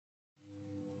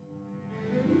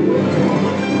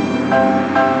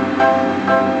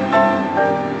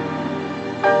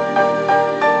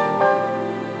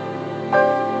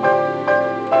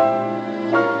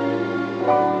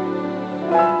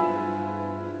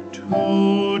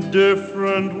Two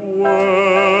different worlds.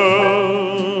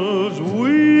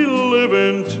 We live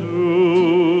in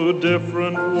two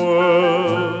different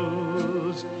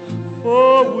worlds.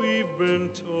 For we've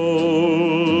been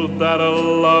told that a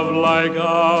love like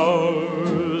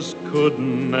ours could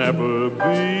never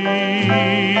be.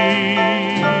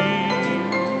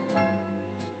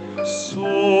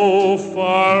 So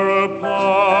far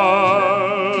apart,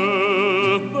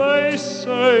 they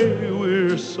say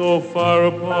we're so far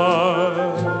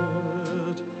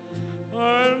apart,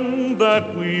 and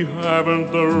that we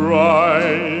haven't the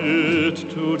right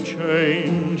to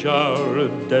change our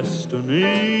destiny.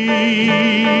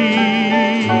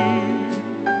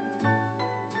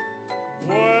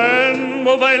 When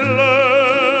will they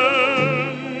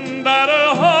learn that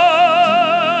a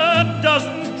heart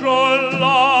doesn't draw a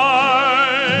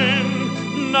line?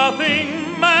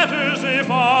 Nothing matters if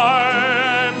I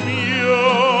am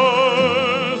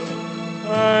yours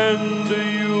and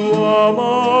you are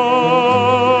mine.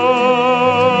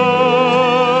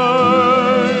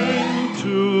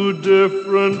 Two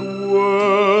different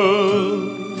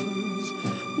worlds.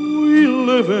 We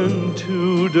live in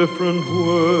two different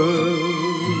worlds,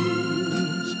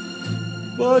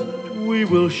 but we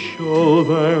will show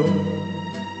them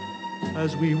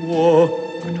as we walk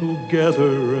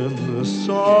together in the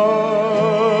sun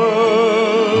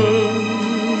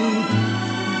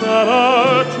that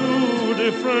our two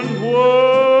different worlds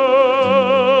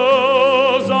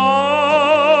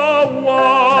are one.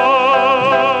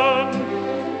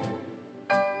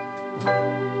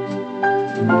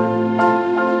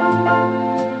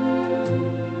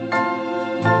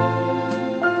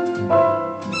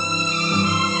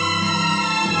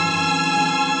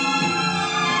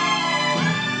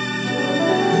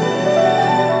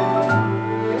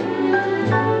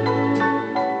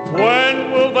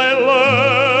 When will they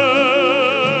learn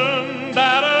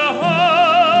that a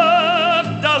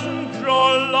heart doesn't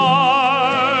draw a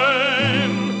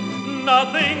line?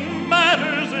 Nothing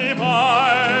matters if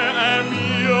I am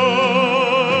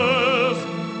yours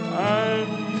and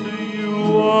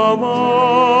you are mine.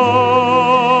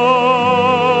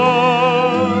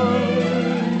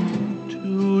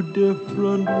 Two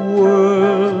different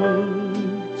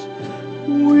worlds.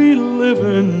 We live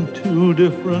in two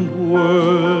different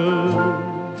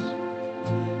worlds,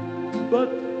 but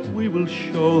we will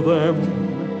show them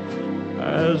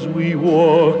as we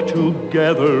walk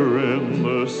together in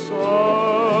the sun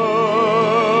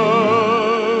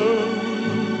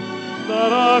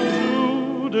that our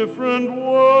two different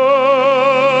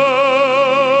worlds